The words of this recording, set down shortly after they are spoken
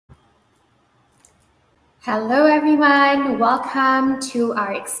Hello everyone, welcome to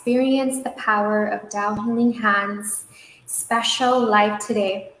our Experience the Power of Tao Healing Hands special live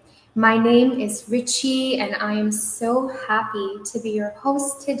today. My name is Richie and I am so happy to be your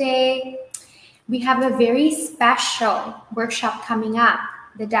host today. We have a very special workshop coming up,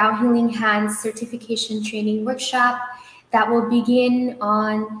 the Tao Healing Hands Certification Training Workshop that will begin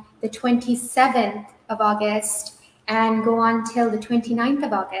on the 27th of August and go on till the 29th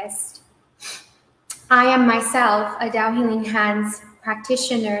of August. I am myself a Tao Healing Hands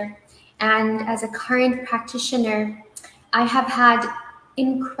practitioner, and as a current practitioner, I have had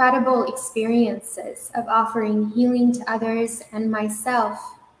incredible experiences of offering healing to others and myself.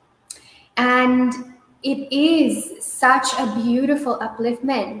 And it is such a beautiful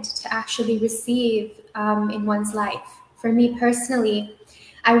upliftment to actually receive in one's life. For me personally,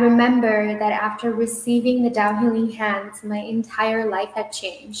 I remember that after receiving the Tao Healing Hands, my entire life had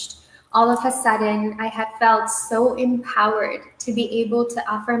changed. All of a sudden, I had felt so empowered to be able to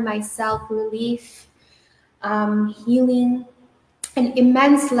offer myself relief, healing, an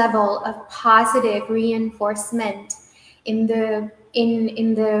immense level of positive reinforcement in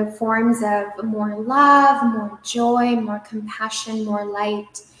the forms of more love, more joy, more compassion, more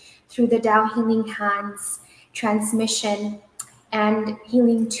light through the Tao Healing Hands transmission and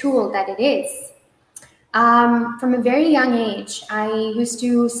healing tool that it is. From a very young age, I used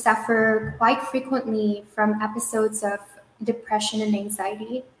to suffer quite frequently from episodes of depression and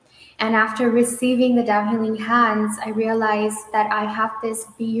anxiety. And after receiving the Tao Healing Hands, I realized that I have this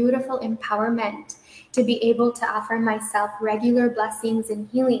beautiful empowerment to be able to offer myself regular blessings and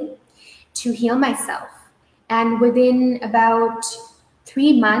healing to heal myself. And within about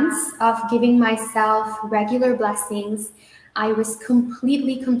 3 months of giving myself regular blessings, I was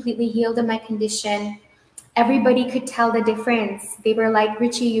completely healed of my condition. Everybody could tell the difference. They were like,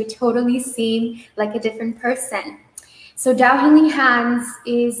 Richie, you totally seem like a different person. So Tao Healing Hands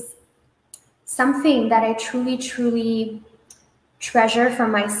is something that I truly treasure for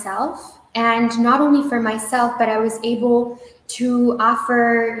myself. And not only for myself, but I was able to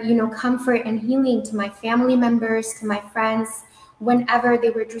offer, comfort and healing to my family members, to my friends, whenever they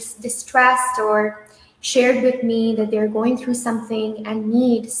were just distressed or shared with me that they're going through something and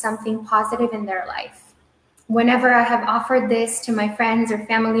need something positive in their life. Whenever I have offered this to my friends or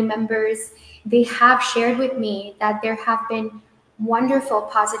family members, they have shared with me that there have been wonderful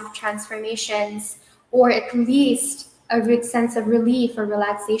positive transformations, or at least a good sense of relief or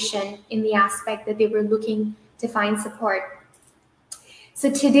relaxation in the aspect that they were looking to find support. So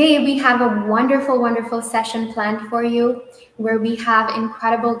today we have a wonderful session planned for you where we have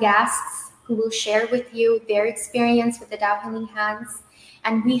incredible guests who will share with you their experience with the Tao Healing Hands.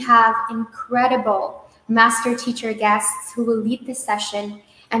 And we have incredible master teacher guests who will lead this session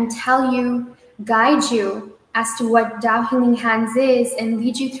and guide you as to what Tao Healing Hands is and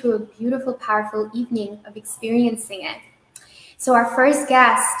lead you through a beautiful, powerful evening of experiencing it. So our first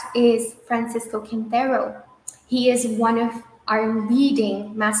guest is Francisco Quintero. He is one of our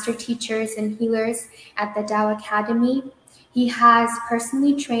leading master teachers and healers at the Tao Academy. He has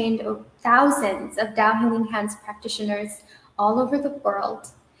personally trained thousands of Tao Healing Hands practitioners all over the world.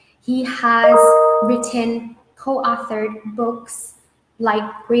 He has written, co-authored books like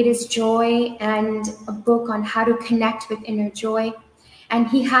Greatest Joy and a book on how to connect with inner joy. And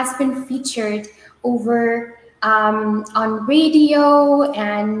he has been featured over on radio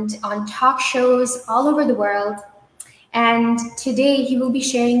and on talk shows all over the world. And today he will be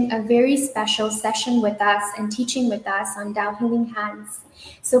sharing a very special session with us and teaching with us on Tao Healing Hands.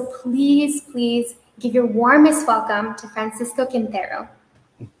 So please give your warmest welcome to Francisco Quintero.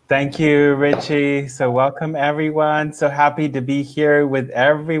 Thank you, Richie. So welcome, everyone. So happy to be here with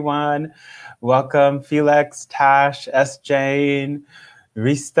everyone. Welcome, Felix, Tash, S. Jane,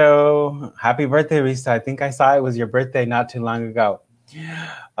 Risto. Happy birthday, Risto. I think I saw it was your birthday not too long ago.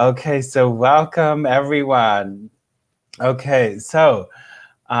 Okay, so welcome, everyone. Okay, so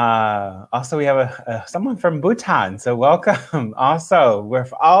also we have someone from Bhutan. So welcome. Also, we're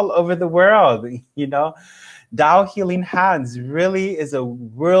all over the world, Tao Healing Hands really is a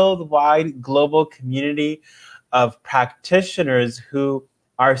worldwide global community of practitioners who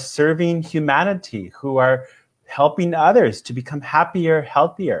are serving humanity, who are helping others to become happier,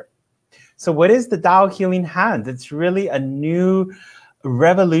 healthier. So what is the Tao Healing Hands? It's really a new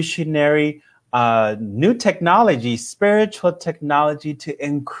revolutionary new technology, spiritual technology to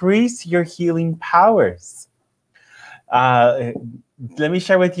increase your healing powers. Let me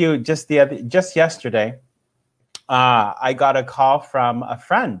share with you just yesterday. I got a call from a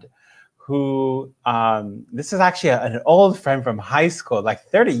friend who, this is actually an old friend from high school, like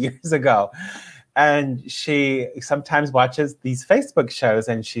 30 years ago. And she sometimes watches these Facebook shows,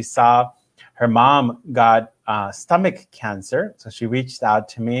 and she saw her mom got stomach cancer. So she reached out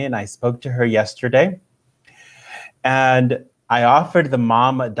to me, and I spoke to her yesterday. And I offered the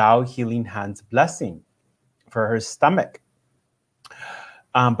mom a Tao Healing Hands blessing for her stomach,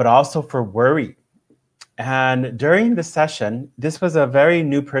 but also for worry. And during the session, this was a very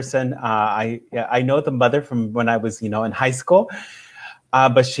new person. I know the mother from when I was, in high school,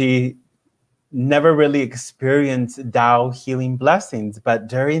 but she never really experienced Tao healing blessings. But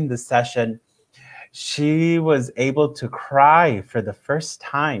during the session, she was able to cry for the first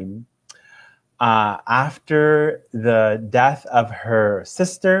time after the death of her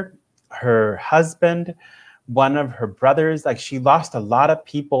sister, her husband, one of her brothers. Like, she lost a lot of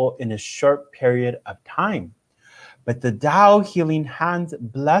people in a short period of time. But the Tao Healing Hands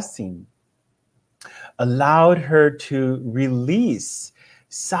blessing allowed her to release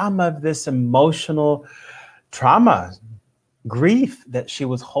some of this emotional trauma, grief that she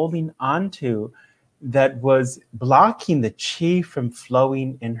was holding on to, that was blocking the chi from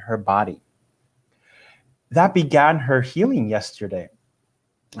flowing in her body. That began her healing yesterday.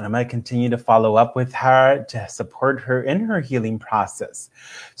 And I'm going to continue to follow up with her to support her in her healing process.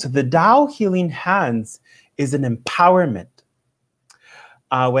 So the Tao Healing Hands is an empowerment.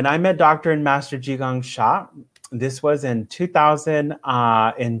 When I met Dr. and Master Jigong Sha, this was in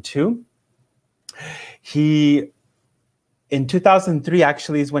 2002. In 2003,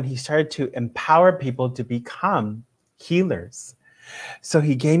 actually, is when he started to empower people to become healers. So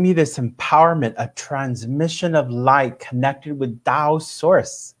he gave me this empowerment, a transmission of light connected with Tao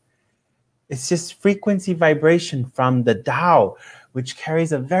source. It's just frequency vibration from the Tao, which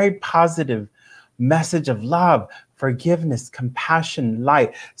carries a very positive message of love, forgiveness, compassion,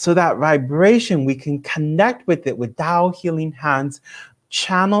 light. So that vibration, we can connect with it with Tao Healing Hands,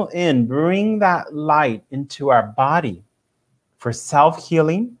 channel in, bring that light into our body for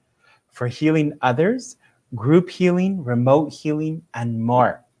self-healing, for healing others, group healing, remote healing, and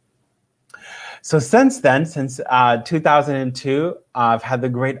more. So since then, since 2002, I've had the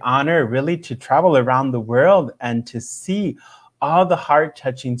great honor really to travel around the world and to see all the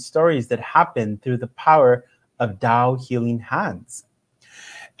heart-touching stories that happen through the power of Tao Healing Hands.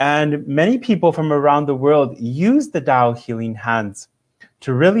 And many people from around the world use the Tao Healing Hands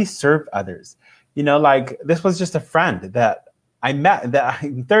to really serve others. Like, this was just a friend that I met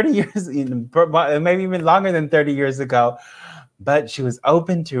 30 years, maybe even longer than 30 years ago, but she was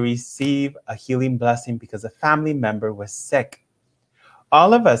open to receive a healing blessing because a family member was sick.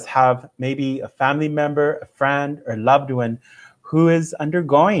 All of us have maybe a family member, a friend, or loved one who is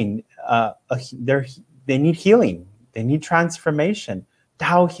undergoing, they need healing, they need transformation.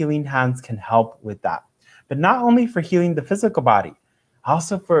 Tao Healing Hands can help with that. But not only for healing the physical body,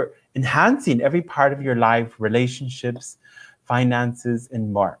 also for enhancing every part of your life, relationships, finances,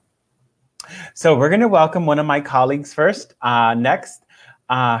 and more. So we're going to welcome one of my colleagues first. Next,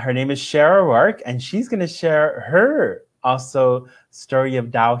 her name is Shara Rourke, and she's going to share her also story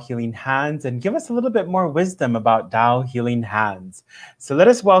of Tao Healing Hands and give us a little bit more wisdom about Tao Healing Hands. So let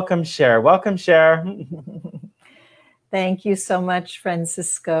us welcome Cher. Welcome, Cher. Thank you so much,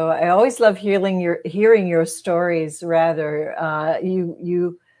 Francisco. I always love hearing your stories. Rather,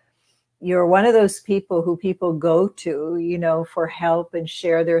 you're one of those people who people go to, for help and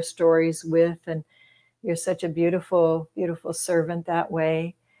share their stories with, and you're such a beautiful, beautiful servant that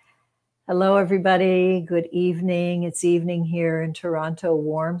way. Hello, everybody. Good evening. It's evening here in Toronto,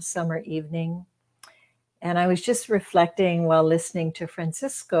 warm summer evening. And I was just reflecting while listening to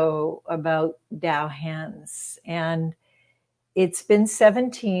Francisco about Tao Hands. And it's been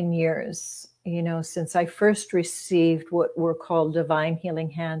 17 years, since I first received what were called Divine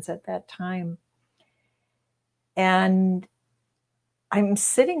Healing Hands at that time. And I'm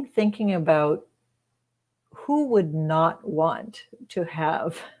sitting thinking about who would not want to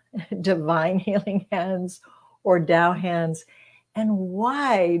have Divine Healing Hands or Tao Hands, and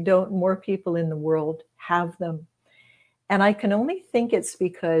why don't more people in the world have them? And I can only think it's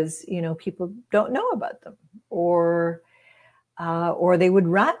because, people don't know about them, or they would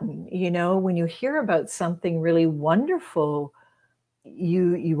run. When you hear about something really wonderful,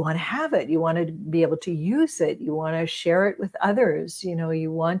 you want to have it. You want to be able to use it. You want to share it with others.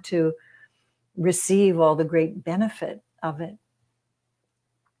 You want to receive all the great benefit of it.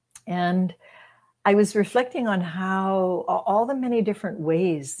 And I was reflecting on how all the many different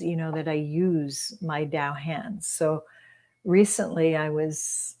ways, that I use my Tao Hands. So recently I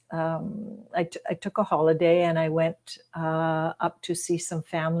was, I took a holiday and I went up to see some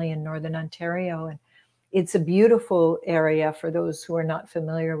family in Northern Ontario. And it's a beautiful area for those who are not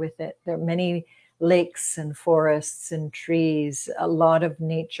familiar with it. There are many lakes and forests and trees, a lot of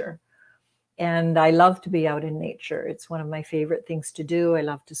nature. And I love to be out in nature. It's one of my favorite things to do. I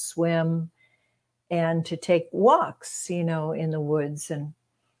love to swim and to take walks, in the woods. And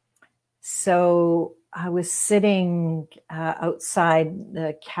so I was sitting outside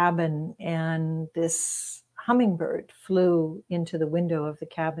the cabin, and this hummingbird flew into the window of the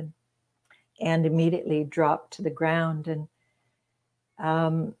cabin and immediately dropped to the ground, and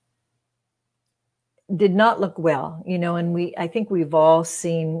did not look well, and I think we've all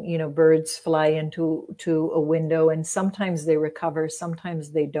seen, birds fly into a window, and sometimes they recover,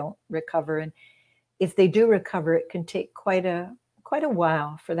 sometimes they don't recover. And if they do recover, it can take quite a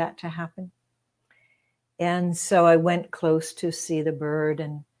while for that to happen. And so I went close to see the bird,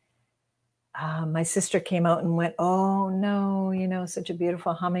 and my sister came out and went, "Oh no, such a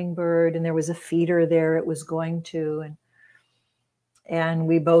beautiful hummingbird." And there was a feeder there it was going to, and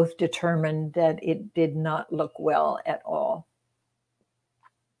we both determined that it did not look well at all.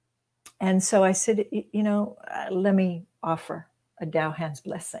 And so I said, let me offer a Tao Hands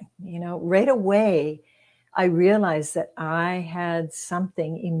blessing. Right away, I realized that I had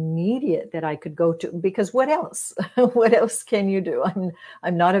something immediate that I could go to, because what else? What else can you do?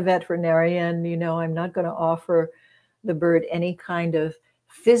 I'm not a veterinarian, I'm not going to offer the bird any kind of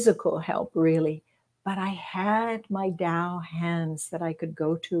physical help, really. But I had my Tao Hands that I could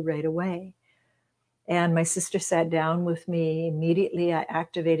go to right away. And my sister sat down with me. Immediately, I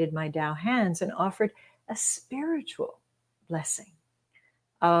activated my Tao Hands and offered a spiritual blessing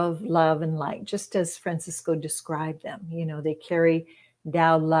of love and light, just as Francisco described them. They carry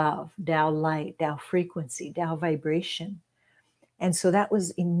Tao love, Tao light, Tao frequency, Tao vibration. And so that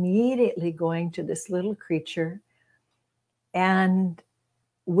was immediately going to this little creature. And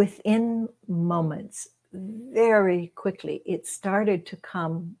within moments, very quickly, it started to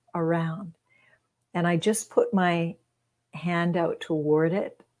come around. And I just put my hand out toward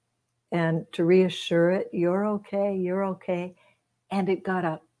it and to reassure it, "You're okay, you're okay." And it got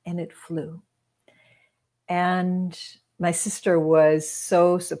up and it flew. And my sister was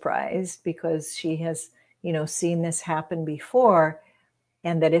so surprised, because she has, seen this happen before,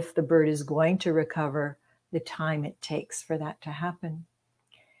 and that if the bird is going to recover, the time it takes for that to happen.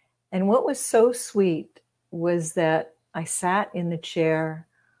 And what was so sweet was that I sat in the chair,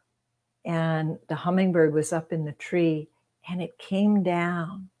 and the hummingbird was up in the tree, and it came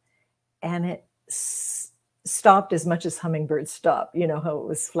down, and it stopped as much as hummingbirds stop, how it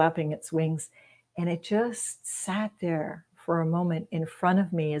was flapping its wings. And it just sat there for a moment in front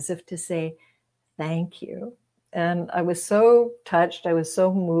of me, as if to say, "Thank you." And I was so touched. I was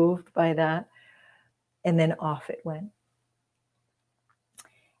so moved by that. And then off it went.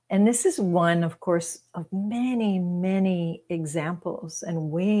 And this is one, of course, of many, many examples and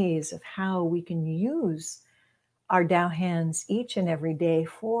ways of how we can use our Tao Hands each and every day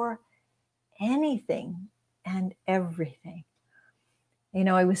for anything and everything.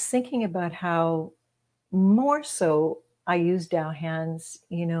 I was thinking about how more so I use Tao Hands,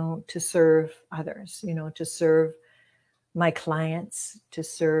 to serve others, to serve my clients, to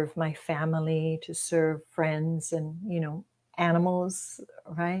serve my family, to serve friends and, animals,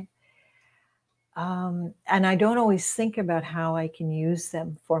 right? And I don't always think about how I can use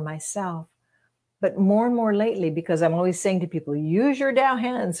them for myself. But more and more lately, because I'm always saying to people, use your Tao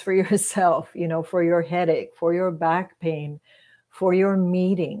Hands for yourself, for your headache, for your back pain, for your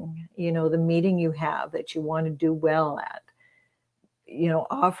meeting, the meeting you have that you want to do well at.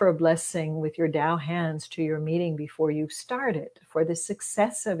 Offer a blessing with your Tao Hands to your meeting before you start it, for the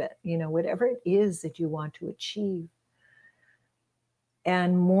success of it, whatever it is that you want to achieve.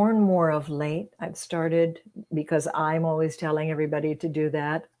 And more of late, I've started, because I'm always telling everybody to do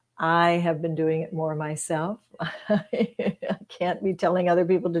that, I have been doing it more myself. I can't be telling other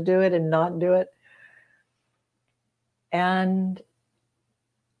people to do it and not do it. And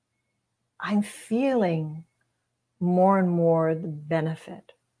I'm feeling more and more the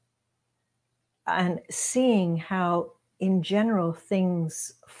benefit, and seeing how in general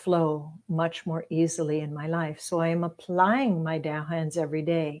things flow much more easily in my life. So I am applying my Tao Hands every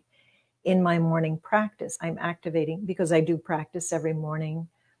day in my morning practice. I'm activating, because I do practice every morning.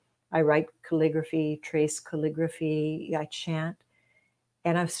 I write calligraphy, trace calligraphy, I chant,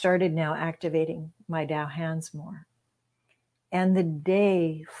 and I've started now activating my Tao Hands more. And the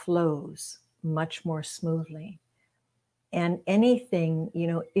day flows much more smoothly. And anything,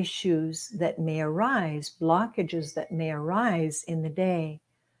 issues that may arise, blockages that may arise in the day,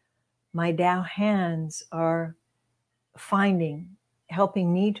 my Tao Hands are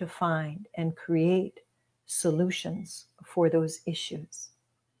helping me to find and create solutions for those issues.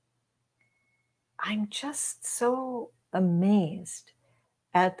 I'm just so amazed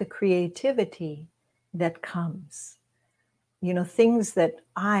at the creativity that comes. Things that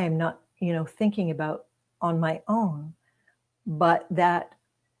I am not, thinking about on my own, but that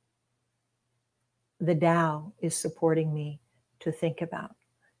the Tao is supporting me to think about.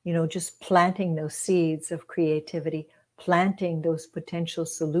 Just planting those seeds of creativity, planting those potential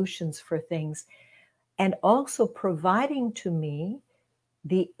solutions for things, and also providing to me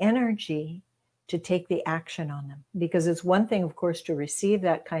the energy to take the action on them. Because it's one thing, of course, to receive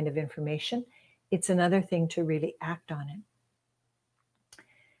that kind of information. It's another thing to really act on it.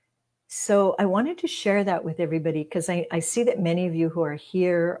 So I wanted to share that with everybody because I see that many of you who are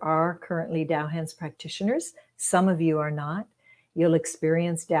here are currently Tao Hands practitioners. Some of you are not. You'll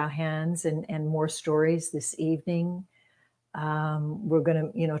experience Tao Hands and more stories this evening. We're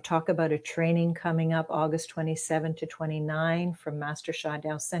going to, talk about a training coming up August 27 to 29 from Master Sha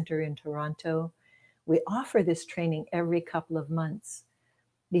Tao Center in Toronto. We offer this training every couple of months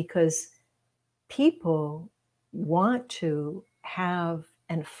because people want to have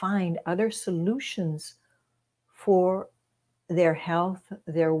and find other solutions for their health,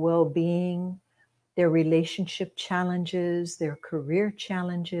 their well-being, their relationship challenges, their career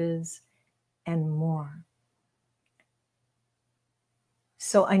challenges, and more.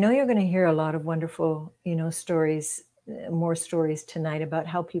 So I know you're going to hear a lot of wonderful, stories, more stories tonight about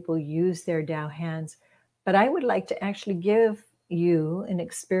how people use their Tao Hands. But I would like to actually give you an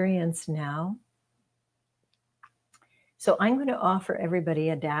experience now. So I'm going to offer everybody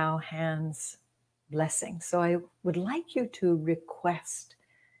a Tao Hands blessing. So I would like you to request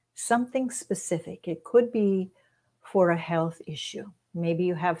something specific. It could be for a health issue. Maybe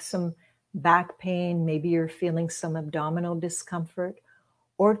you have some back pain. Maybe you're feeling some abdominal discomfort.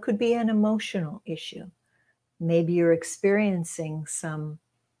 Or it could be an emotional issue. Maybe you're experiencing some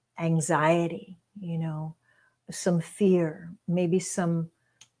anxiety, some fear, maybe some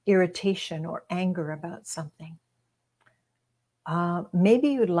irritation or anger about something. Maybe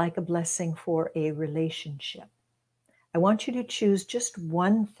you'd like a blessing for a relationship. I want you to choose just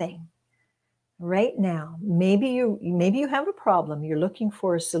one thing right now. Maybe you have a problem you're looking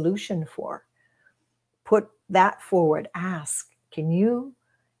for a solution for. Put that forward. Ask,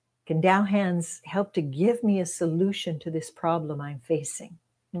 can Tao Hands help to give me a solution to this problem I'm facing?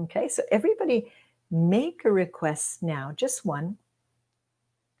 Okay, so everybody make a request now, just one.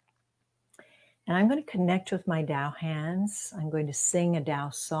 And I'm going to connect with my Tao Hands. I'm going to sing a Tao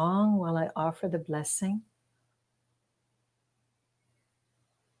song while I offer the blessing.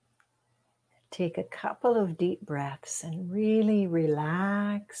 Take a couple of deep breaths and really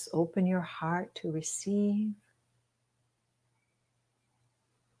relax. Open your heart to receive.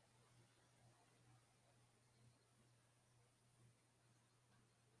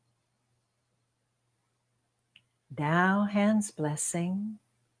 Tao Hands blessing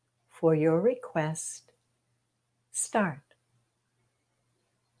for your request. Start.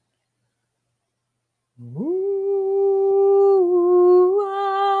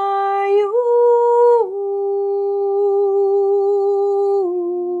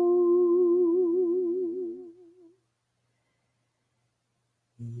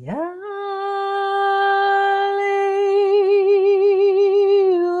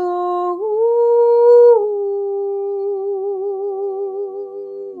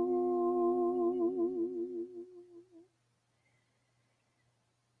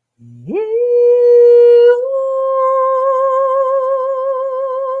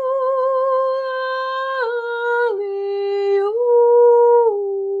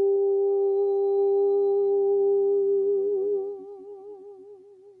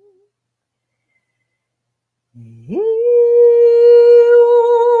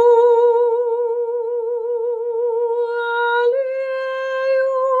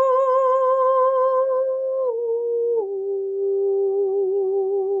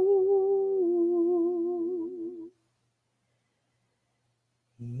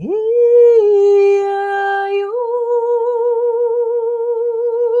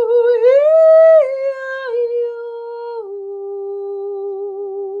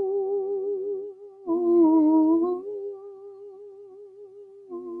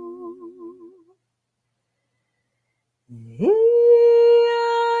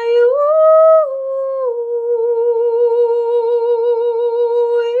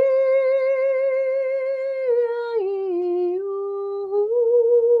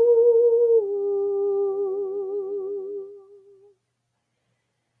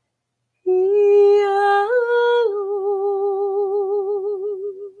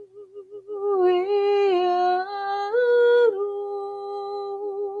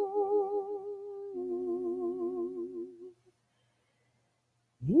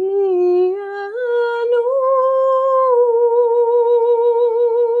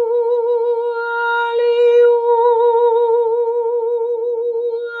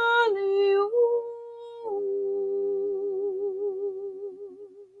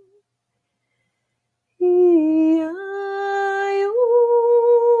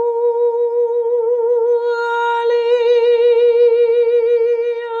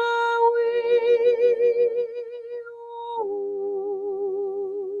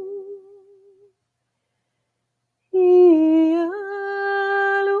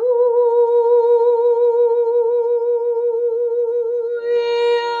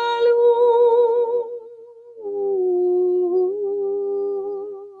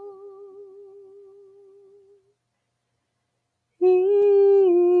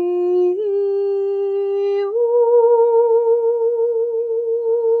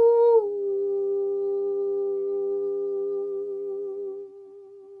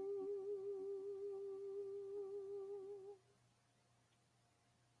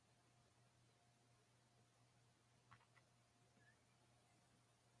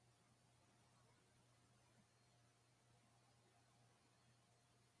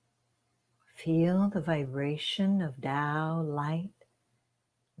 Feel the vibration of Tao light,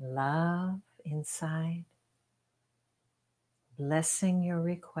 love inside, blessing your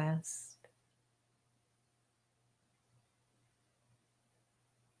request.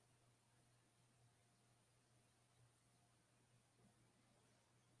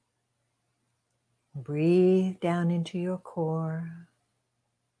 Breathe down into your core.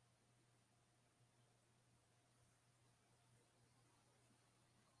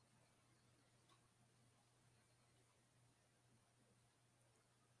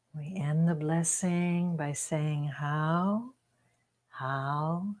 We end the blessing by saying how,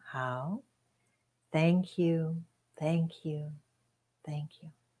 thank you, thank you, thank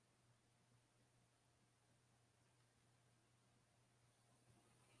you.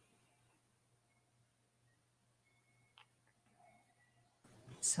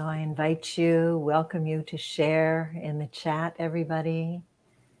 So I invite you, welcome you to share in the chat, everybody.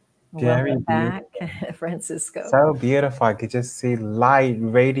 Very Welcome back, Francisco. So beautiful. I could just see light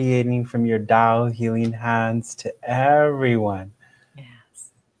radiating from your Tao healing hands to everyone.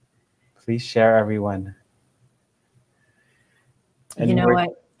 Yes. Please share, everyone. And you know,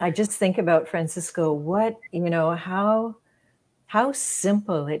 I just think about, Francisco, what, how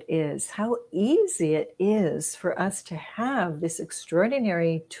simple it is, how easy it is for us to have this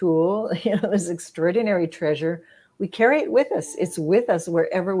extraordinary tool, this extraordinary treasure. We carry it with us. It's with us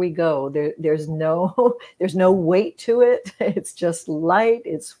wherever we go. There's no weight to it. It's just light.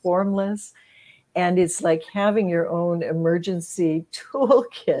 It's formless. And it's like having your own emergency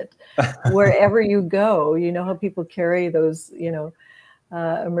toolkit wherever you go. You know how people carry those,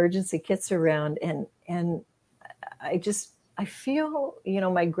 emergency kits around. And I feel,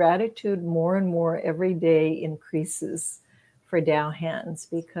 my gratitude more and more every day increases for Tao Hands,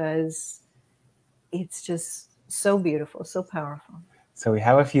 because it's just so beautiful, so powerful. So we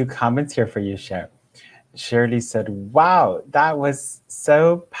have a few comments here for you, Cher. Shirley said, wow, that was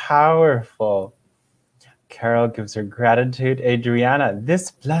so powerful. Carol gives her gratitude. Adriana, this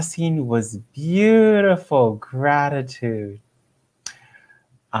blessing was beautiful. Gratitude.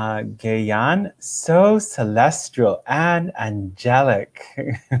 Gayan, so celestial and angelic.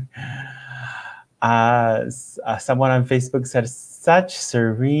 Someone on Facebook said, such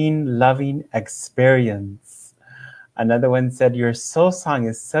serene, loving experience. Another one said, your soul song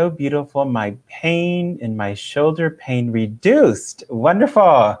is so beautiful. My pain in my shoulder pain reduced.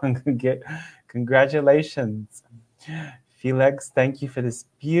 Wonderful. Congratulations. Felix, thank you for this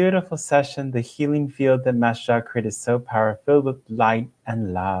beautiful session. The healing field that Master Jacques created is so powerful, filled with light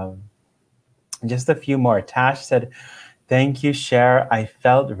and love. And just a few more. Tash said, thank you, Cher. I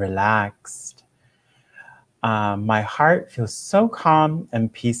felt relaxed. My heart feels so calm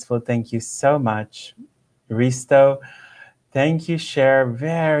and peaceful. Thank you so much. Risto, thank you, Cher.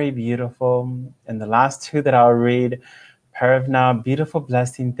 Very beautiful. And the last two that I'll read, Paravna, beautiful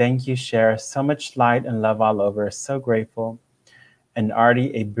blessing. Thank you, Cher. So much light and love all over. So grateful. And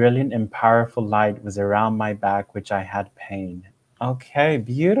Artie, a brilliant and powerful light was around my back, which I had pain. Okay,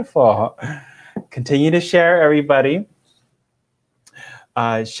 beautiful. Continue to share, everybody.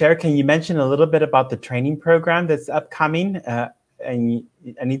 Cher, can you mention a little bit about the training program that's upcoming? And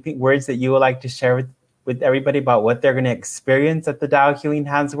anything, words that you would like to share with everybody about what they're going to experience at the Tao Healing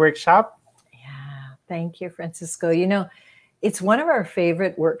Hands workshop? Yeah, thank you, Francisco. You know, it's one of our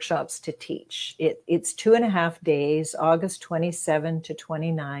favorite workshops to teach. It's 2.5 days, August 27 to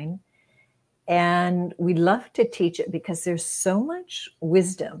 29. And we love to teach it because there's so much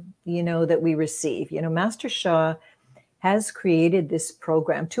wisdom, that we receive. Master Sha has created this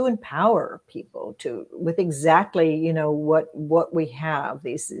program to empower people with exactly, what we have,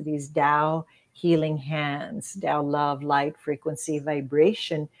 these Tao healing hands, Tao love, light, frequency,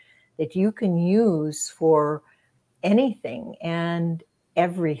 vibration that you can use for anything and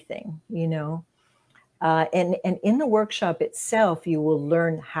everything, and in the workshop itself, you will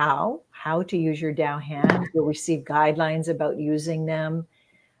learn how to use your Tao hands. You'll receive guidelines about using them.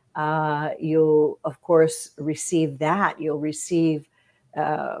 You'll, of course, receive that. You'll receive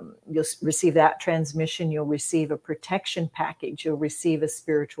that transmission. You'll receive a protection package. You'll receive a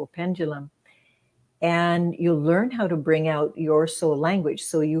spiritual pendulum. And you'll learn how to bring out your soul language.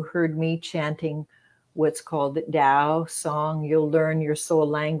 So you heard me chanting what's called the Tao song. You'll learn your soul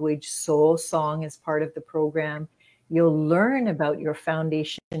language, soul song, as part of the program. You'll learn about your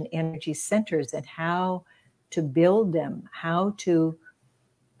foundation energy centers and how to build them, how to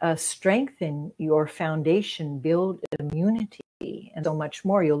strengthen your foundation, build immunity, and so much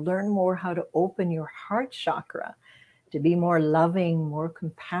more. You'll learn more how to open your heart chakra, to be more loving, more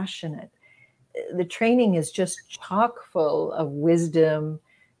compassionate. The training is just chock full of wisdom,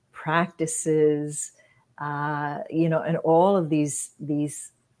 practices, you know, and all of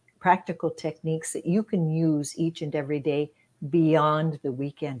these practical techniques that you can use each and every day beyond the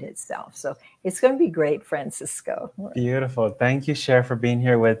weekend itself. So it's going to be great, Francisco. Beautiful. Thank you, Cher, for being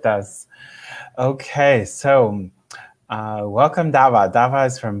here with us. Okay, so welcome Dava. Dava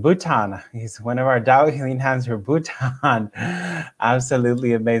is from Bhutan. He's one of our Tao Healing Hands from Bhutan.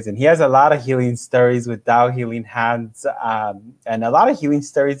 Absolutely amazing. He has a lot of healing stories with Tao Healing Hands, and a lot of healing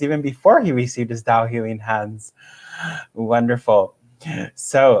stories even before he received his Tao Healing Hands. Wonderful.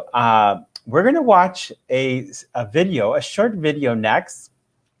 So we're going to watch a video, a short video next,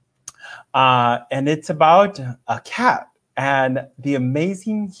 and it's about a cat and the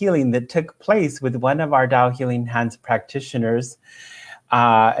amazing healing that took place with one of our Tao Healing Hands practitioners.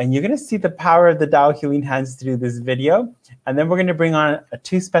 And you're going to see the power of the Tao Healing Hands through this video. And then we're going to bring on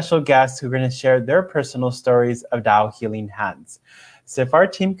two special guests who are going to share their personal stories of Tao Healing Hands. So if our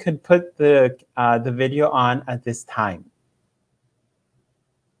team could put the video on at this time.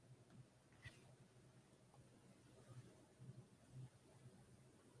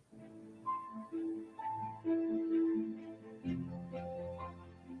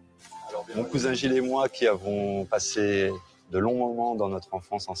 Mon cousin Gilles et moi qui avons passé de longs moments dans notre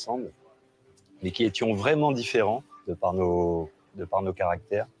enfance ensemble, mais qui étions vraiment différents de par nos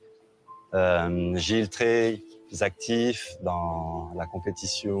caractères. Gilles très actif dans la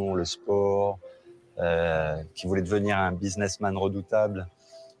compétition, le sport, qui voulait devenir un businessman redoutable.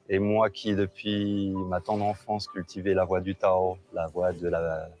 Et moi qui, depuis ma tendre enfance, cultivais la voie du Tao, la voie de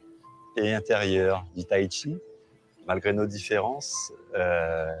la paix intérieure, du Tai Chi. Malgré nos différences,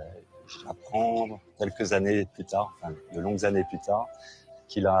 j'apprends quelques années plus tard, enfin de longues années plus tard,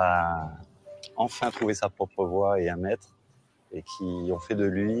 qu'il a enfin trouvé sa propre voie et un maître, et qui ont fait de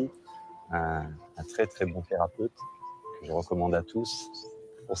lui un très très bon thérapeute que je recommande à tous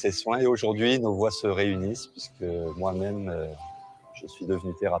pour ses soins. Et aujourd'hui, nos voies se réunissent puisque moi-même, je suis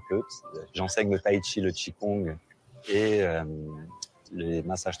devenu thérapeute. J'enseigne le Tai Chi, le Qigong et les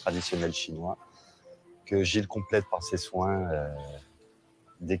massages traditionnels chinois que Gilles complète par ses soins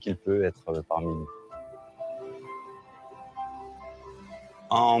dès qu'il peut être parmi nous.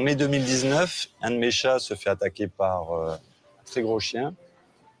 En mai 2019, un de mes chats se fait attaquer par un très gros chien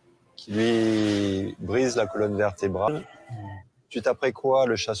qui lui brise la colonne vertébrale. Suite après quoi,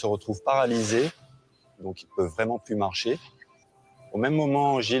 le chat se retrouve paralysé, donc il ne peut vraiment plus marcher. Au même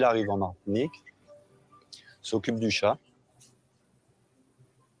moment, Gilles arrive en Martinique, s'occupe du chat,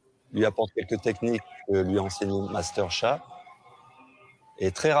 lui apporte quelques techniques que lui a enseigné Master Chat. Et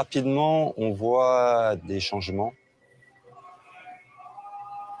très rapidement, on voit des changements.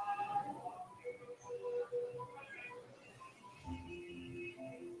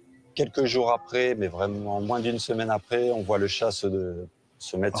 Quelques jours après, mais vraiment moins d'une semaine après, on voit le chat se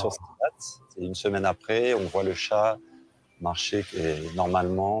mettre sur ses pattes. Et une semaine après, on voit le chat marcher et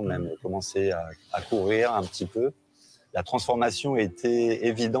normalement, même commencer à courir un petit peu. La transformation était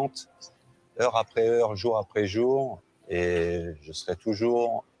évidente, heure après heure, jour après jour. Et je serai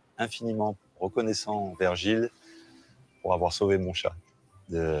toujours infiniment reconnaissant envers Gilles pour avoir sauvé mon chat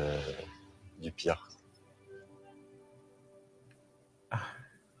du pire.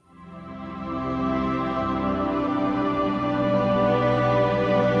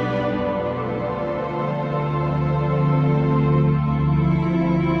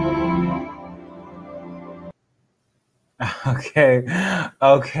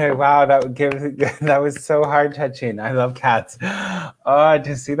 Okay, wow, that was so heart touching. I love cats. Oh,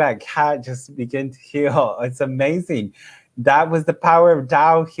 to see that cat just begin to heal, it's amazing. That was the power of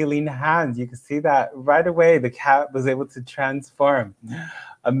Tao Healing Hands. You can see that right away. The cat was able to transform.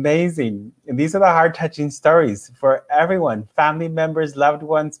 Amazing. And these are the heart touching stories for everyone, family members, loved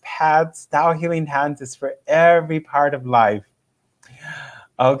ones, pets. Tao Healing Hands is for every part of life.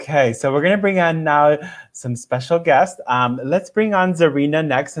 Okay, so we're going to bring on now some special guests. Let's bring on Zarina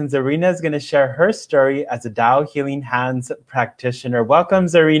next, and Zarina is going to share her story as a Tao Healing Hands practitioner. Welcome,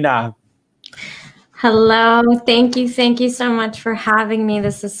 Zarina. Hello, thank you so much for having me.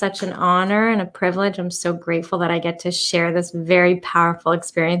 This is such an honor and a privilege. I'm so grateful that I get to share this very powerful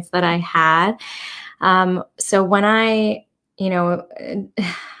experience that I had. So when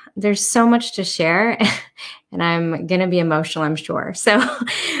there's so much to share and I'm going to be emotional, I'm sure. So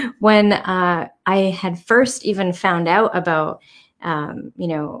when I had first even found out about,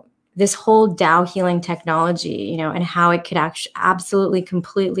 this whole Tao healing technology, and how it could actually absolutely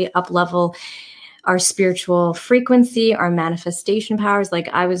completely up-level our spiritual frequency, our manifestation powers, like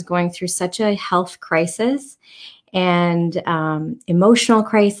I was going through such a health crisis. and emotional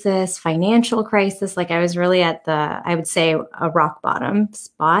crisis, financial crisis. Like I was really at I would say, a rock bottom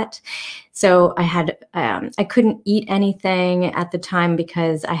spot. So I had, I couldn't eat anything at the time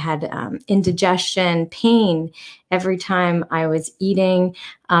because I had indigestion, pain every time I was eating,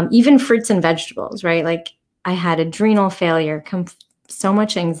 even fruits and vegetables, right? Like I had adrenal failure, so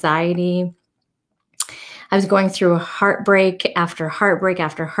much anxiety. I was going through heartbreak after heartbreak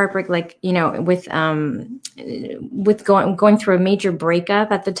after heartbreak, like, you know, with going through a major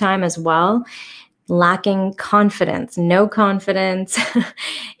breakup at the time as well, lacking confidence, no confidence.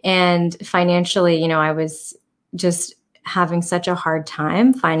 And financially, you know, I was just having such a hard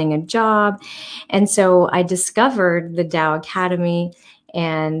time finding a job. And so I discovered the Tao Academy,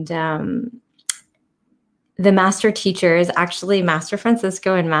 and the master teachers, actually Master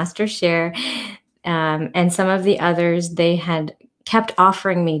Francisco and Master Cher, and some of the others, they had kept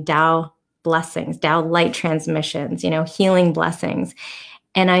offering me Tao blessings, Tao light transmissions, you know, healing blessings.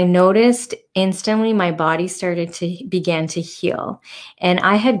 And I noticed instantly my body began to heal. And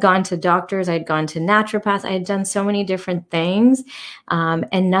I had gone to doctors, I'd gone to naturopaths, I had done so many different things,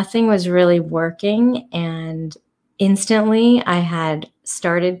 and nothing was really working. And instantly I had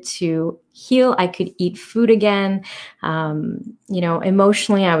started to heal. I could eat food again. You know,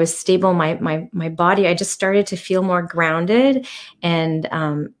 emotionally, I was stable. My body, I just started to feel more grounded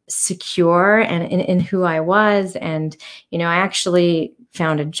and secure and in who I was. And, you know, I actually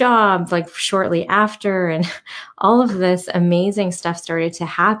found a job like shortly after, and all of this amazing stuff started to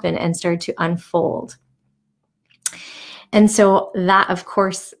happen and started to unfold. And so that, of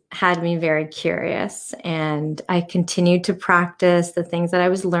course, had me very curious, and I continued to practice the things that I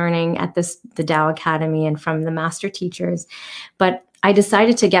was learning at the Tao Academy and from the master teachers. But I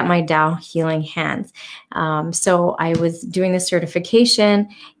decided to get my Tao Healing Hands. So I was doing the certification,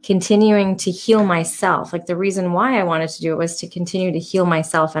 continuing to heal myself. Like the reason why I wanted to do it was to continue to heal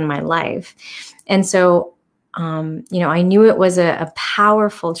myself and my life. And so you know, I knew it was a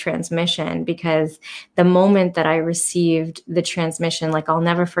powerful transmission, because the moment that I received the transmission, like I'll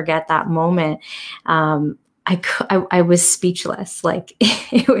never forget that moment. I was speechless. Like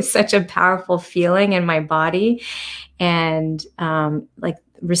it was such a powerful feeling in my body, and like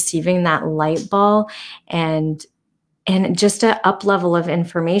receiving that light ball and just a up level of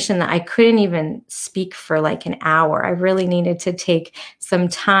information that I couldn't even speak for like an hour. I really needed to take some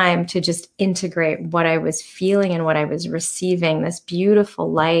time to just integrate what I was feeling and what I was receiving, this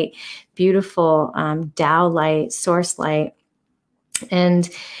beautiful light, beautiful Tao light, source light. And,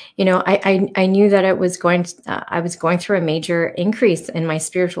 you know, I knew that it was I was going through a major increase in my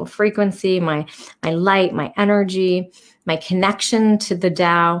spiritual frequency, my light, my energy, my connection to the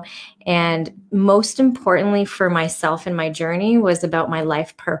Tao. And most importantly for myself and my journey was about my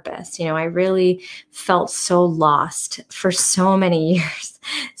life purpose. You know, I really felt so lost for so many years,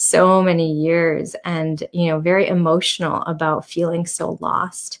 and, you know, very emotional about feeling so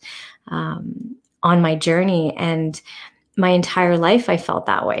lost on my journey. And my entire life, I felt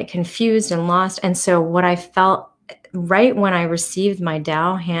that way, confused and lost. And so what I felt right when I received my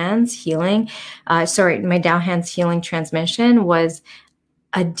Tao Hands healing, my Tao Hands healing transmission was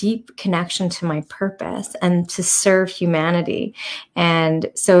a deep connection to my purpose and to serve humanity. And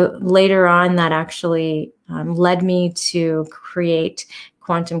so later on, that actually led me to create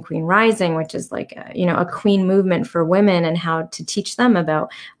Quantum Queen Rising, which is like a queen movement for women, and how to teach them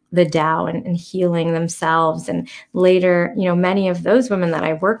about the Tao and healing themselves. And later, you know, many of those women that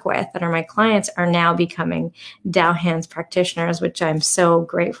I work with that are my clients are now becoming Tao Hands practitioners, which I'm so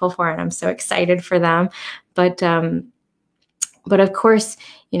grateful for, and I'm so excited for them. But of course,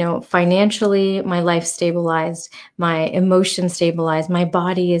 you know, financially, my life stabilized, my emotions stabilized, my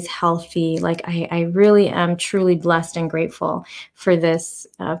body is healthy. Like I really am truly blessed and grateful for this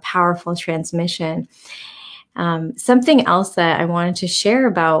powerful transmission. Something else that I wanted to share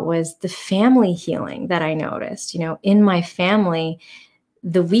about was the family healing that I noticed. You know, in my family,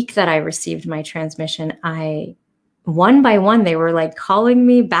 the week that I received my transmission, one by one, they were like calling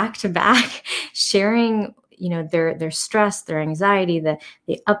me back to back, sharing, you know, their stress, their anxiety, the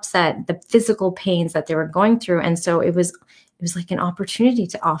upset, the physical pains that they were going through. And so it was like an opportunity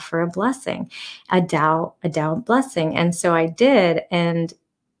to offer a blessing, a Tao blessing. And so I did, and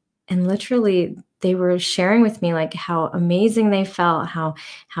literally they were sharing with me like how amazing they felt,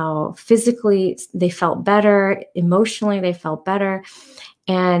 how physically they felt better, emotionally they felt better.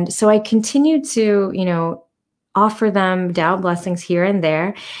 And so I continued to, you know, offer them Tao blessings here and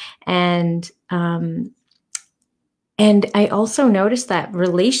there. And And I also noticed that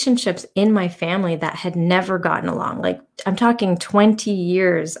relationships in my family that had never gotten along, like I'm talking 20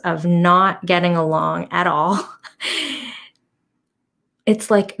 years of not getting along at all. It's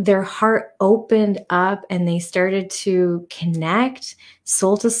like their heart opened up and they started to connect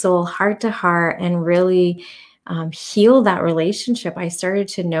soul to soul, heart to heart, and really heal that relationship. I started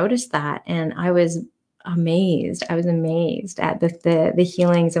to notice that, and I was amazed. I was amazed at the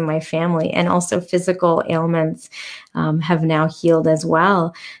healings in my family, and also physical ailments have now healed as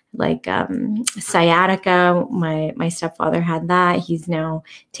well. Like sciatica, my stepfather had that. He's now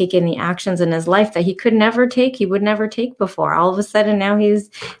taken the actions in his life that he could never take. He would never take before. All of a sudden now he's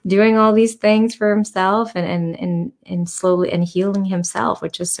doing all these things for himself and slowly and healing himself,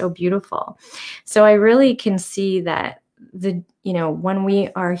 which is so beautiful. So I really can see that when we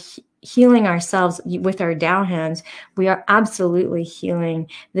are healing ourselves with our Tao hands, we are absolutely healing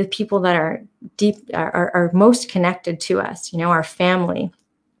the people that are are most connected to us, our family,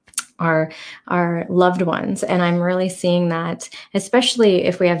 our loved ones. And I'm really seeing that, especially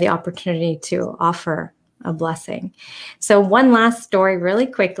if we have the opportunity to offer a blessing. So one last story really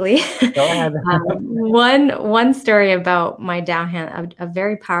quickly. Go ahead. One story about my Tao hand, a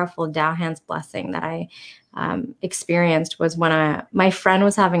very powerful Tao hands blessing that I experienced was when my friend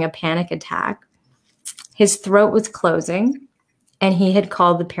was having a panic attack. His throat was closing and he had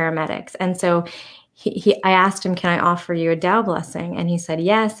called the paramedics. And so I asked him, can I offer you a Tao blessing? And he said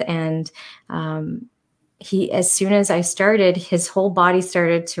yes. And as soon as I started, his whole body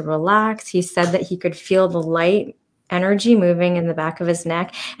started to relax. He said that he could feel the light energy moving in the back of his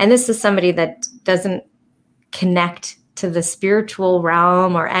neck. And this is somebody that doesn't connect to the spiritual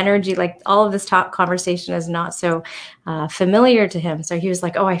realm or energy. Like all of this conversation is not so familiar to him. So he was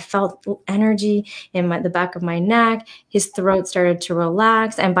like, oh, I felt energy in the back of my neck. His throat started to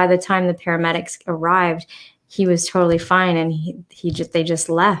relax. And by the time the paramedics arrived, he was totally fine. And they just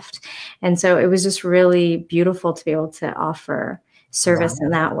left. And so it was just really beautiful to be able to offer service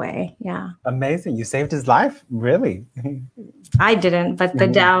in that way. Yeah. Amazing. You saved his life, really. I didn't, but the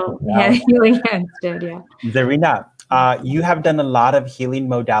Tao healing hands did, yeah. Zarina, you have done a lot of healing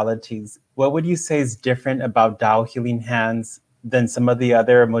modalities. What would you say is different about Tao healing hands than some of the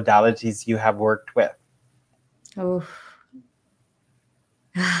other modalities you have worked with? Oh,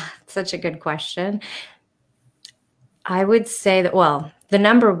 such a good question. I would say that, well, the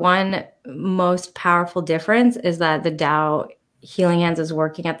number one most powerful difference is that the Tao healing hands is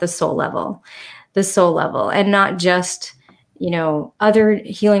working at the soul level, and not just other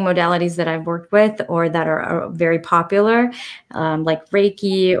healing modalities that I've worked with or that are very popular, like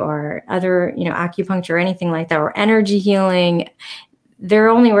Reiki or other, acupuncture or anything like that, or energy healing. They're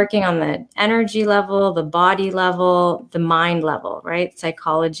only working on the energy level, the body level, the mind level, right?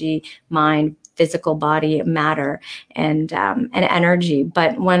 Psychology, mind, physical body, matter, and energy.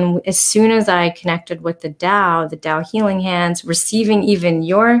 But as soon as I connected with the Tao healing hands, receiving even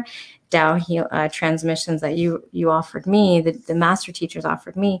your Tao transmissions that you offered me, the master teachers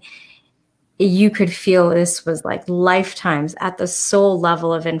offered me, you could feel this was like lifetimes at the soul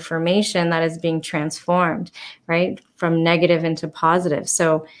level of information that is being transformed, right? From negative into positive.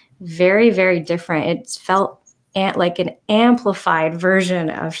 So very, very different. It felt like an amplified version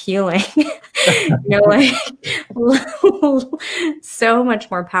of healing, so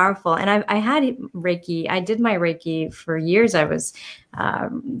much more powerful. And I had Reiki. I did my Reiki for years. I was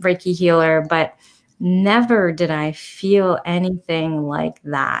Reiki healer, but never did I feel anything like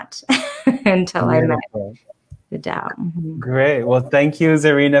that until I met the Tao. Mm-hmm. Great. Well, thank you,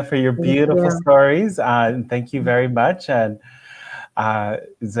 Zarina, for your beautiful stories. Thank you very much. And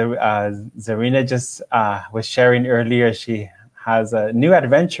Zarina just was sharing earlier, she has a new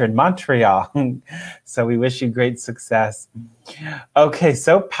adventure in Montreal. So we wish you great success. Okay,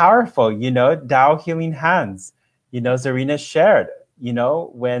 so powerful, Tao healing hands. Zarina shared,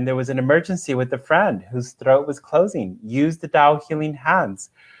 when there was an emergency with a friend whose throat was closing, use the Tao healing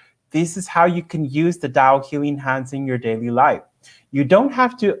hands. This is how you can use the Tao healing hands in your daily life. You don't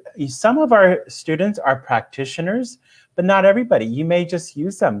have to, some of our students are practitioners, but not everybody. You may just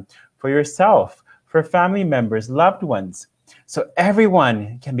use them for yourself, for family members, loved ones. So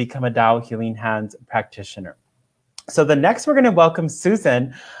everyone can become a Tao healing hands practitioner. So the next we're going to welcome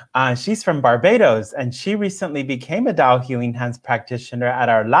Susan. She's from Barbados, and she recently became a Tao healing hands practitioner at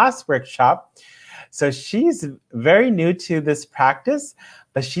our last workshop. So she's very new to this practice,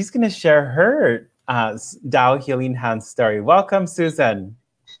 but she's going to share her Tao healing hands story. Welcome, Susan.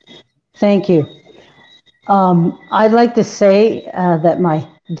 Thank you. I'd like to say that my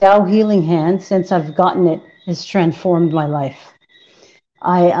Tao healing hand, since I've gotten it, has transformed my life.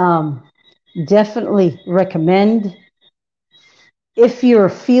 I definitely recommend if you're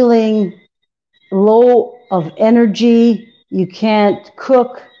feeling low of energy, you can't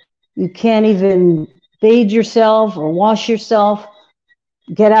cook, you can't even bathe yourself or wash yourself,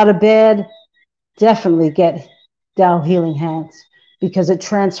 get out of bed, definitely get Tao Healing Hands because it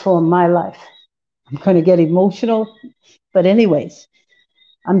transformed my life. I'm going to get emotional, but anyways,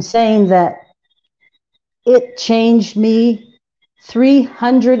 I'm saying that it changed me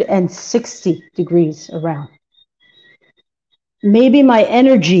 360 degrees around. Maybe my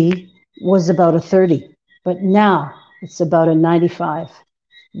energy was about a 30, but now it's about a 95.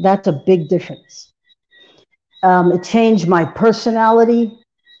 That's a big difference. It changed my personality.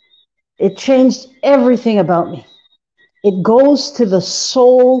 It changed everything about me. It goes to the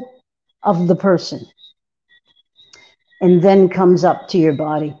soul of the person and then comes up to your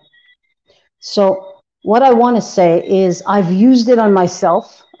body. So what I want to say is I've used it on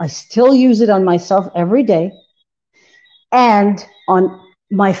myself. I still use it on myself every day and on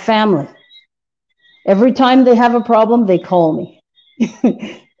my family. Every time they have a problem, they call me.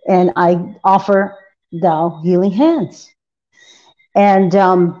 And I offer Tao Healing Hands. And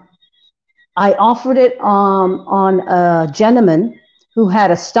I offered it on a gentleman who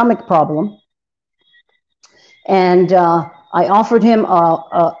had a stomach problem. And I offered him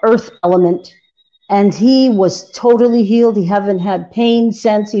a earth element. And he was totally healed. He hadn't had pain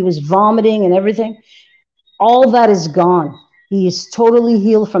since. He was vomiting and everything. All that is gone. He is totally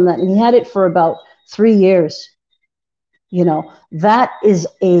healed from that. And he had it for about 3 years. You know, that is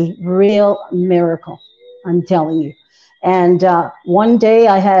a real miracle, I'm telling you. And one day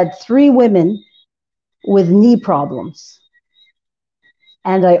I had 3 women with knee problems.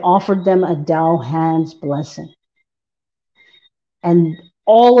 And I offered them a Tao Hands blessing. And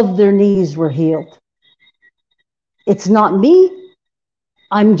all of their knees were healed. It's not me.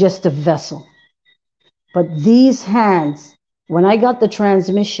 I'm just a vessel. But these hands, when I got the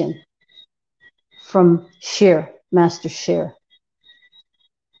transmission from Master Sher,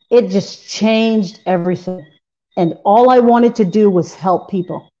 it just changed everything. And all I wanted to do was help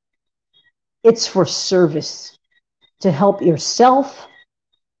people. It's for service, to help yourself,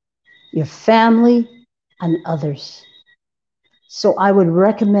 your family, and others. So I would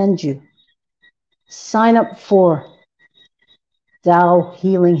recommend you sign up for Tao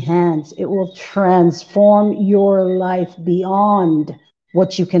Healing Hands. It will transform your life beyond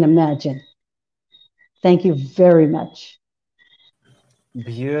what you can imagine. Thank you very much.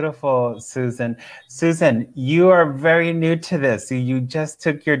 Beautiful, Susan. Susan, you are very new to this. You just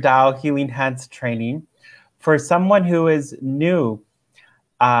took your Tao Healing Hands training. For someone who is new,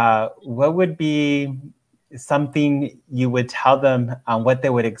 what would be something you would tell them on what they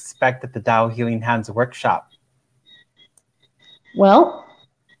would expect at the Tao Healing Hands workshop? Well,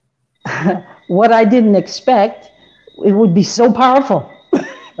 what I didn't expect, it would be so powerful.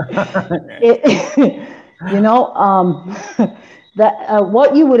 You know, that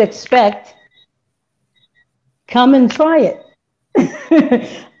what you would expect, come and try it.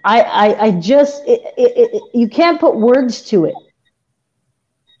 I just, you can't put words to it.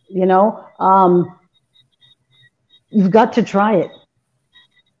 You know, you've got to try it.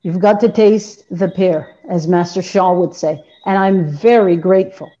 You've got to taste the pear, as Master Shah would say. And I'm very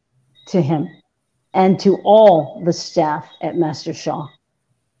grateful to him and to all the staff at Master Shah.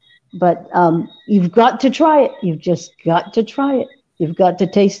 But you've got to try it. You've just got to try it. You've got to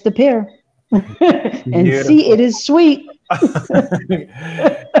taste the pear and see it is sweet.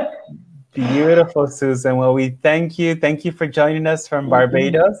 Beautiful, Susan. Well, we thank you. Thank you for joining us from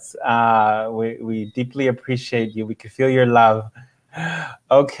Barbados. We deeply appreciate you. We can feel your love.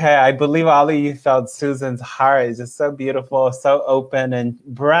 Okay, I believe all of you felt Susan's heart is just so beautiful, so open, and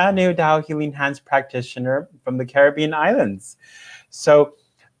brand new Tao Healing Hands practitioner from the Caribbean islands. So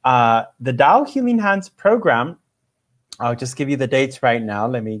the Tao Healing Hands program, I'll just give you the dates right now.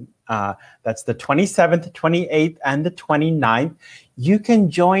 That's the 27th, 28th, and the 29th. You can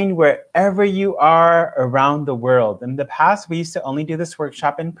join wherever you are around the world. In the past, we used to only do this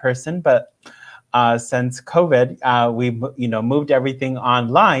workshop in person, but since COVID, we moved everything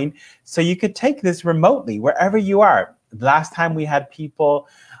online. So you could take this remotely wherever you are. Last time we had people,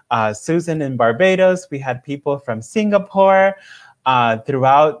 Susan in Barbados, we had people from Singapore,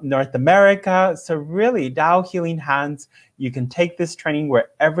 throughout North America. So really, Tao Healing Hands, you can take this training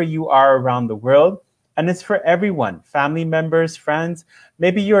wherever you are around the world. And it's for everyone, family members, friends.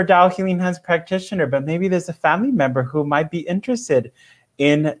 Maybe you're a Tao Healing Hands practitioner, but maybe there's a family member who might be interested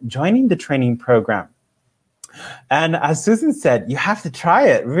in joining the training program. And as Susan said, you have to try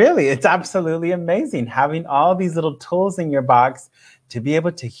it. Really, it's absolutely amazing having all these little tools in your box to be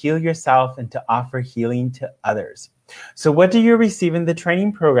able to heal yourself and to offer healing to others. So what do you receive in the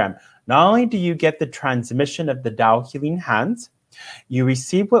training program? Not only do you get the transmission of the Tao Healing Hands, you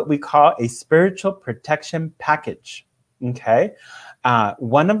receive what we call a spiritual protection package. Okay.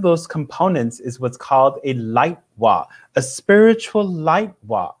 One of those components is what's called a light wall, a spiritual light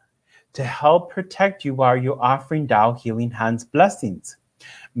wall to help protect you while you're offering Tao Healing Hands blessings.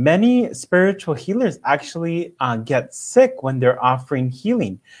 Many spiritual healers actually get sick when they're offering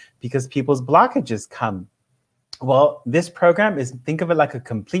healing because people's blockages come. Well, this program is, think of it like a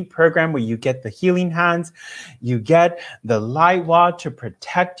complete program where you get the healing hands, you get the light wall to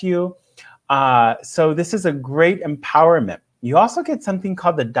protect you. So this is a great empowerment. You also get something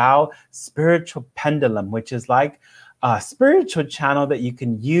called the Tao Spiritual Pendulum, which is like a spiritual channel that you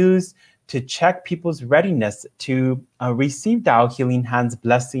can use to check people's readiness to receive Tao Healing Hands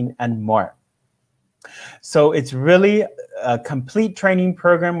blessing and more. So it's really a complete training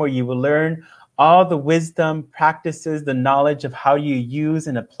program where you will learn all the wisdom, practices, the knowledge of how you use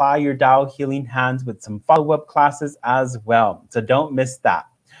and apply your Tao Healing Hands with some follow-up classes as well. So don't miss that.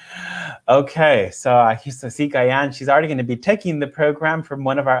 Okay, so I see Gayan, she's already going to be taking the program from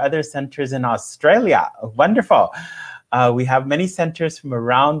one of our other centers in Australia. Wonderful. We have many centers from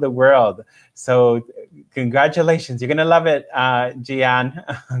around the world. So congratulations. You're going to love it, Jian.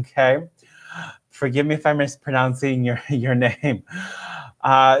 Okay. Forgive me if I'm mispronouncing your name.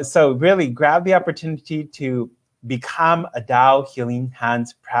 So really grab the opportunity to become a Tao Healing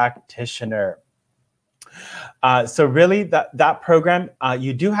Hands practitioner. So really that program,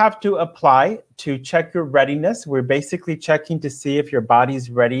 you do have to apply to check your readiness. We're basically checking to see if your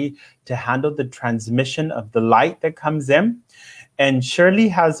body's ready to handle the transmission of the light that comes in. And Shirley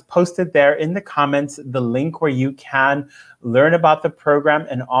has posted there in the comments the link where you can learn about the program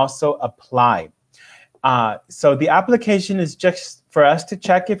and also apply. So the application is just for us to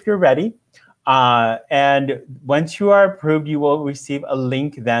check if you're ready. And once you are approved, you will receive a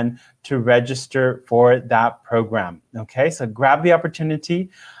link then to register for that program. Okay, so grab the opportunity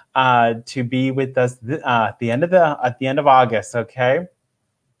to be with us at the end of August. Okay.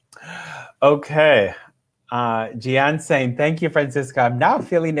 Okay. Jian saying, thank you, Francisco. I'm now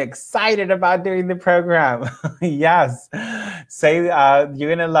feeling excited about doing the program. Yes. Say, you're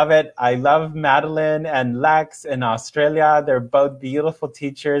going to love it. I love Madeline and Lex in Australia. They're both beautiful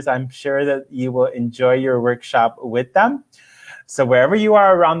teachers. I'm sure that you will enjoy your workshop with them. So wherever you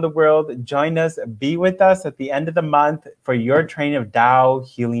are around the world, join us, be with us at the end of the month for your training of Tao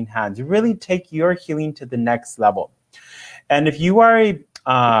Healing Hands. Really take your healing to the next level. And if you are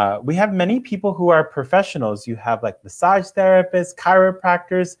we have many people who are professionals. You have like massage therapists,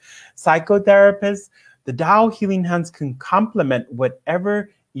 chiropractors, psychotherapists. The Tao Healing Hands can complement whatever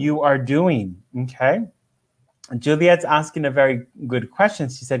you are doing, okay? Juliet's asking a very good question.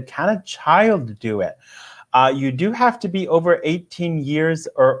 She said, can a child do it? You do have to be over 18 years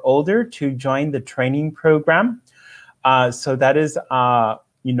or older to join the training program. So that is,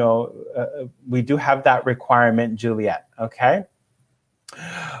 we do have that requirement, Juliet, okay?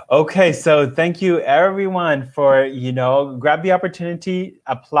 Okay, so thank you everyone for, grab the opportunity,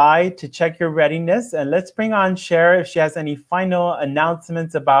 apply to check your readiness, and let's bring on Cher if she has any final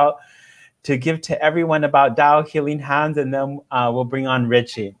announcements to give to everyone about Tao Healing Hands, and then we'll bring on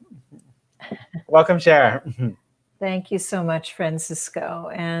Richie. Welcome, Cher. Thank you so much, Francisco.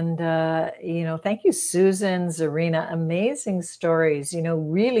 And, thank you, Susan, Zarina. Amazing stories.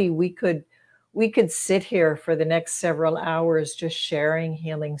 Really, we could sit here for the next several hours just sharing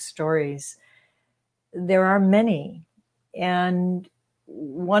healing stories. There are many. And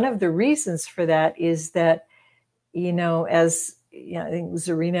one of the reasons for that is that, as I think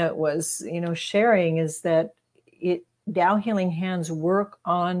Zarina was, sharing, is that Tao Healing Hands work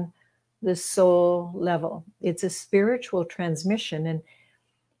on the soul level. It's a spiritual transmission. And,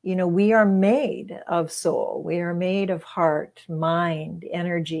 we are made of soul. We are made of heart, mind,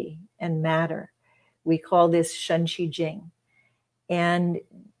 energy, and matter. We call this Shen Qi Jing. And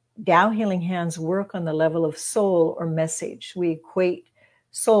Tao Healing Hands work on the level of soul or message. We equate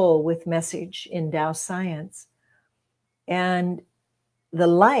soul with message in Tao science. And the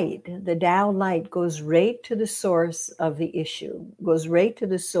light, the Tao light, goes right to the source of the issue, goes right to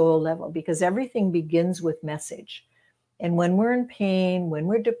the soul level, because everything begins with message. And when we're in pain, when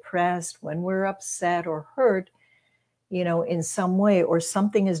we're depressed, when we're upset or hurt, in some way, or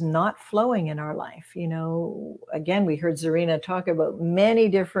something is not flowing in our life, again, we heard Zarina talk about many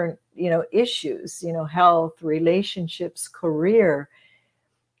different, issues, health, relationships, career.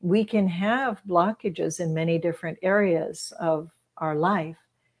 We can have blockages in many different areas of our life.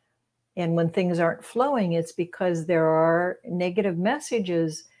 And when things aren't flowing, it's because there are negative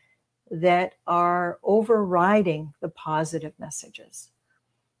messages that are overriding the positive messages.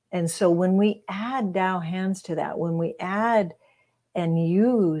 And so when we add Tao Hands to that, when we add and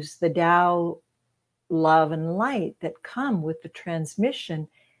use the Tao love and light that come with the transmission,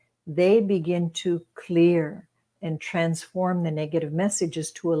 they begin to clear and transform the negative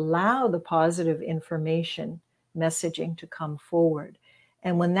messages to allow the positive information messaging to come forward.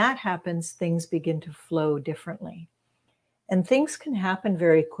 And when that happens, things begin to flow differently. And things can happen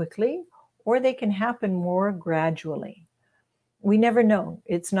very quickly, or they can happen more gradually. We never know.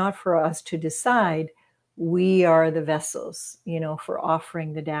 It's not for us to decide. We are the vessels, for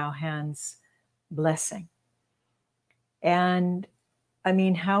offering the Tao Hands blessing. And I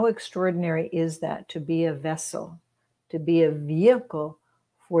mean, how extraordinary is that, to be a vessel, to be a vehicle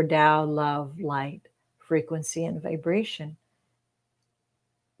for Tao love, light, frequency, and vibration?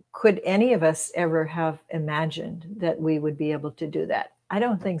 Could any of us ever have imagined that we would be able to do that? I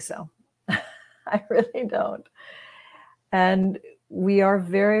don't think so. I really don't. And we are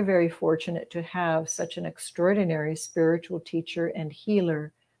very, very fortunate to have such an extraordinary spiritual teacher and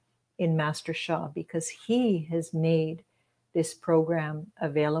healer in Master Sha, because he has made this program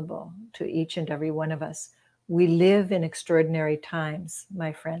available to each and every one of us. We live in extraordinary times,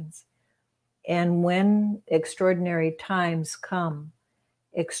 my friends. And when extraordinary times come,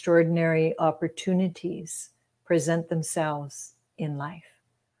 extraordinary opportunities present themselves in life.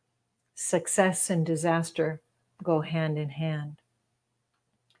 Success and disaster go hand in hand.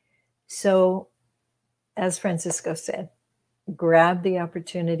 So, as Francisco said, grab the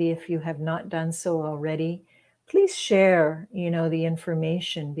opportunity if you have not done so already. Please share, the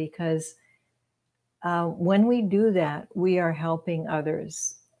information, because when we do that, we are helping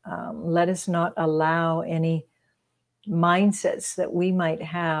others. Let us not allow any mindsets that we might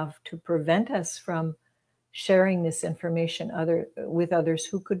have to prevent us from sharing this information with others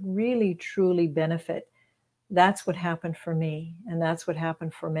who could really, truly benefit. That's what happened for me, and that's what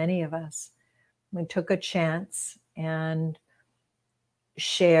happened for many of us. We took a chance and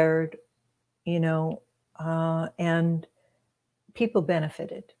shared, and people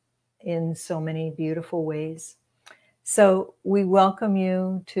benefited in so many beautiful ways. So we welcome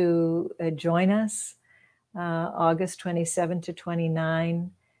you to join us August 27 to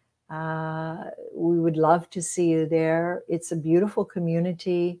 29. We would love to see you there. It's a beautiful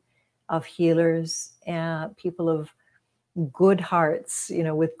community of healers and people of good hearts,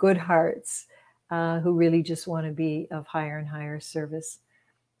 with good hearts, who really just want to be of higher and higher service.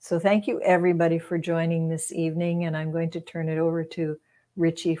 So thank you, everybody, for joining this evening. And I'm going to turn it over to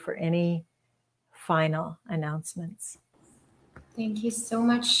Richie for any final announcements. Thank you so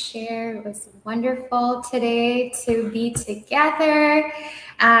much, Cher. It was wonderful today to be together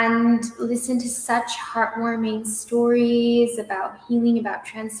and listen to such heartwarming stories about healing, about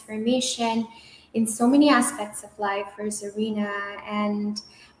transformation in so many aspects of life for Zarina and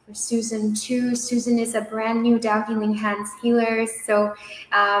for Susan too. Susan is a brand new Tao Healing Hands healer. So,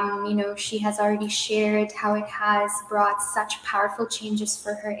 she has already shared how it has brought such powerful changes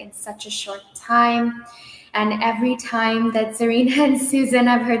for her in such a short time. And every time that Zarina and Susan,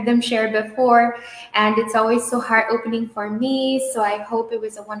 I've heard them share before, and it's always so heart-opening for me. So I hope it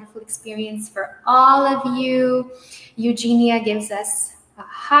was a wonderful experience for all of you. Eugenia gives us a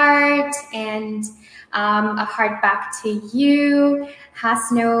heart and a heart back to you.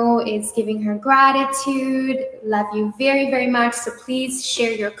 Hasno is giving her gratitude. Love you very, very much. So please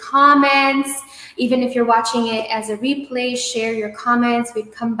share your comments. Even if you're watching it as a replay, share your comments.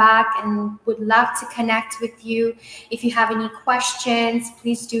 We'd come back and would love to connect with you. If you have any questions,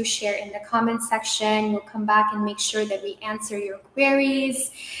 please do share in the comment section. We'll come back and make sure that we answer your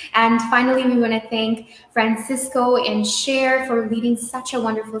queries. And finally, we want to thank Francisco and Cher for leading such a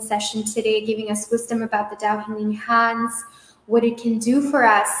wonderful session today, giving us wisdom about the Tao Healing Hands, what it can do for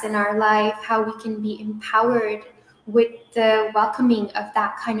us in our life, how we can be empowered with the welcoming of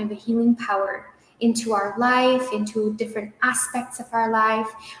that kind of a healing power into our life, into different aspects of our life.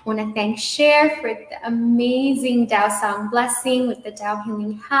 I want to thank Cher for the amazing Tao Sound blessing with the Tao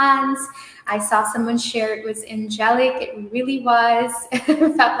Healing Hands. I saw someone share it was angelic. It really was.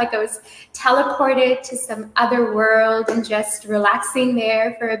 It felt like I was teleported to some other world and just relaxing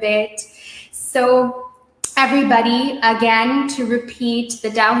there for a bit. So everybody, again, to repeat, the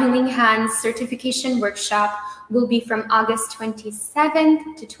Tao Healing Hands certification workshop will be from August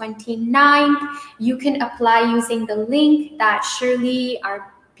 27th to 29th. You can apply using the link that Shirley,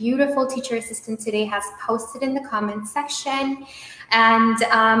 our beautiful teacher assistant today has posted in the comment section. And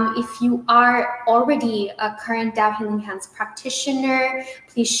if you are already a current Tao Healing Hands practitioner,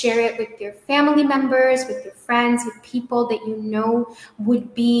 please share it with your family members, with your friends, with people that you know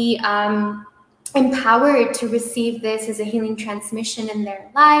would be empowered to receive this as a healing transmission in their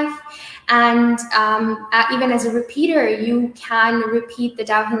life. And even as a repeater, you can repeat the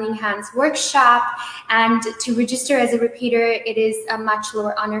Tao Healing Hands workshop. And to register as a repeater, it is a much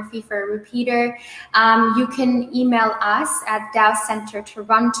lower honor fee for a repeater. You can email us at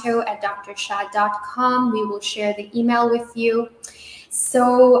TaoCentreToronto@drsha.com. We will share the email with you.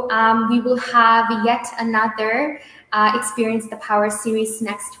 So we will have yet another Experience the Power series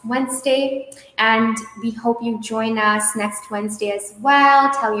next Wednesday, and we hope you join us next Wednesday as well.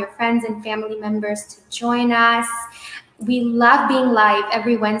 Tell your friends and family members to join us. We love being live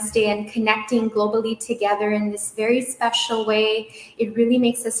every Wednesday and connecting globally together in this very special way. It really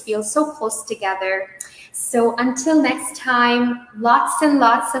makes us feel so close together. So until next time, lots and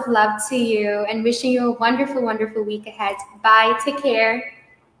lots of love to you, and wishing you a wonderful, wonderful week ahead. Bye. Take care.